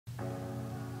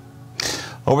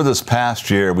Over this past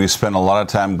year, we spent a lot of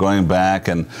time going back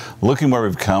and looking where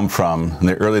we've come from in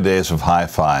the early days of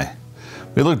hi-fi.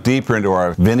 We looked deeper into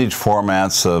our vintage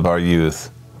formats of our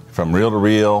youth, from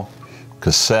reel-to-reel,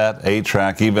 cassette,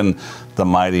 8-track, even the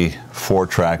mighty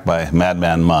 4-track by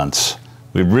Madman Muntz.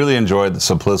 We really enjoyed the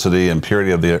simplicity and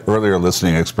purity of the earlier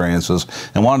listening experiences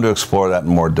and wanted to explore that in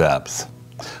more depth.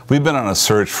 We've been on a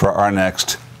search for our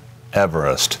next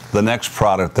Everest, the next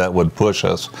product that would push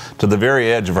us to the very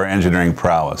edge of our engineering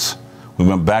prowess. We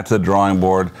went back to the drawing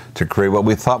board to create what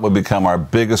we thought would become our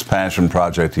biggest passion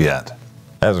project yet.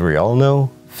 As we all know,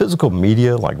 physical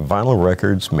media like vinyl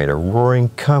records made a roaring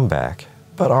comeback,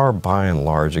 but are by and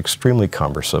large extremely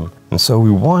cumbersome. And so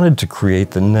we wanted to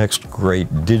create the next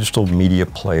great digital media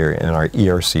player in our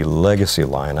ERC Legacy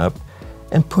lineup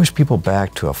and push people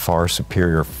back to a far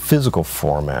superior physical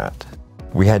format.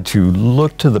 We had to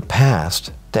look to the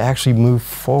past to actually move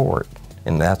forward,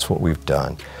 and that's what we've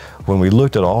done. When we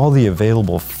looked at all the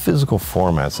available physical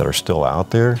formats that are still out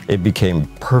there, it became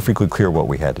perfectly clear what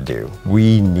we had to do.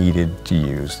 We needed to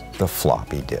use the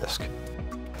floppy disk.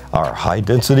 Our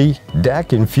high-density,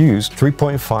 DAC-infused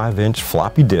 3.5-inch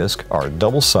floppy disk are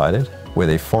double-sided with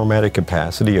a formatted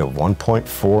capacity of 1.4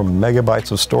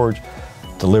 megabytes of storage,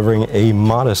 delivering a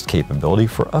modest capability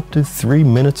for up to 3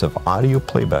 minutes of audio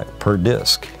playback per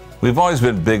disc. We've always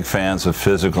been big fans of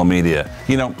physical media.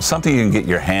 You know, something you can get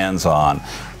your hands on.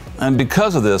 And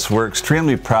because of this, we're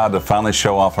extremely proud to finally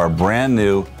show off our brand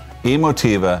new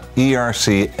Emotiva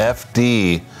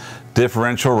ERC-FD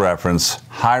differential reference,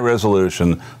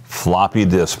 high-resolution floppy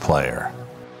disk player.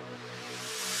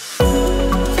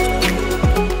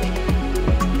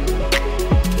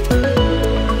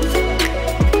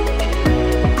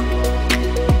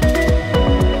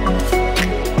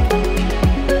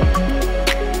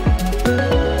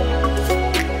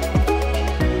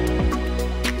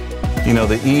 You know,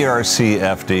 the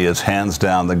ERC-FD is hands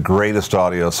down the greatest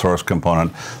audio source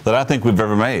component that I think we've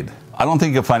ever made. I don't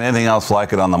think you'll find anything else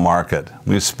like it on the market.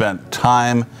 We've spent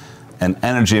time and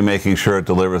energy making sure it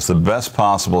delivers the best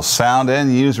possible sound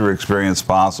and user experience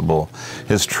possible.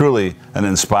 It's truly an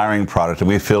inspiring product, and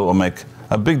we feel it will make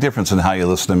a big difference in how you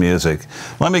listen to music.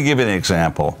 Let me give you an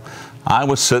example. I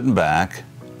was sitting back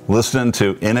listening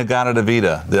to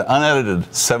In-A-Gadda-Da-Vida, the unedited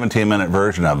 17-minute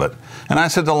version of it. And I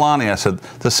said to Lonnie, I said,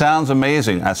 the sound's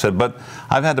amazing. I said, but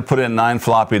I've had to put in 9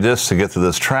 floppy disks to get to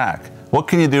this track. What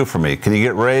can you do for me? Can you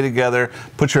get Ray together,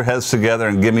 put your heads together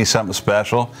and give me something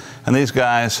special? And these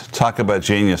guys, talk about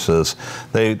geniuses.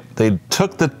 They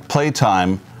took the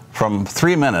playtime from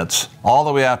 3 minutes all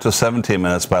the way out to 17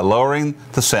 minutes by lowering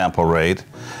the sample rate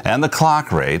and the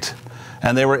clock rate,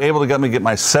 and they were able to get me get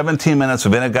my 17 minutes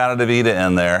of In-A-Gadda-Da-Vida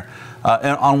in there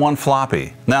on 1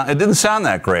 floppy. Now, it didn't sound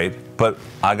that great, but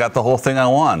I got the whole thing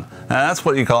on 1. And that's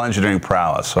what you call engineering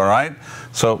prowess, all right?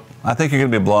 So I think you're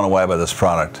going to be blown away by this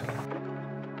product.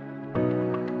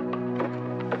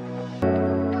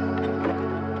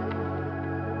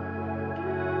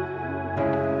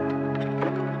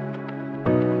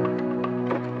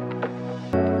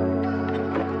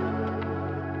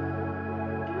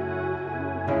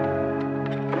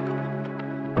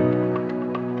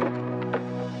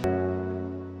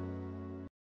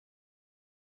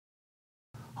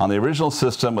 On the original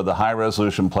system with the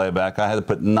high-resolution playback, I had to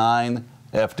put 9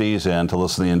 FDs in to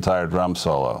listen to the entire drum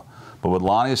solo. But with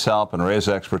Lonnie's help and Ray's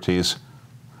expertise,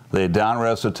 they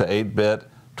down-resed it to 8-bit,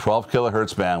 12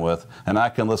 kilohertz bandwidth, and I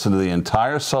can listen to the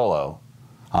entire solo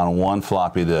on 1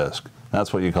 floppy disk.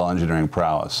 That's what you call engineering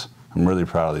prowess. I'm really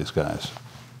proud of these guys.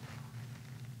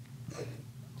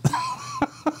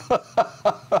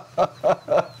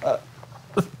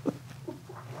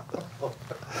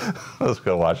 Let's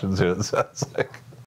go watch and see what it sounds like.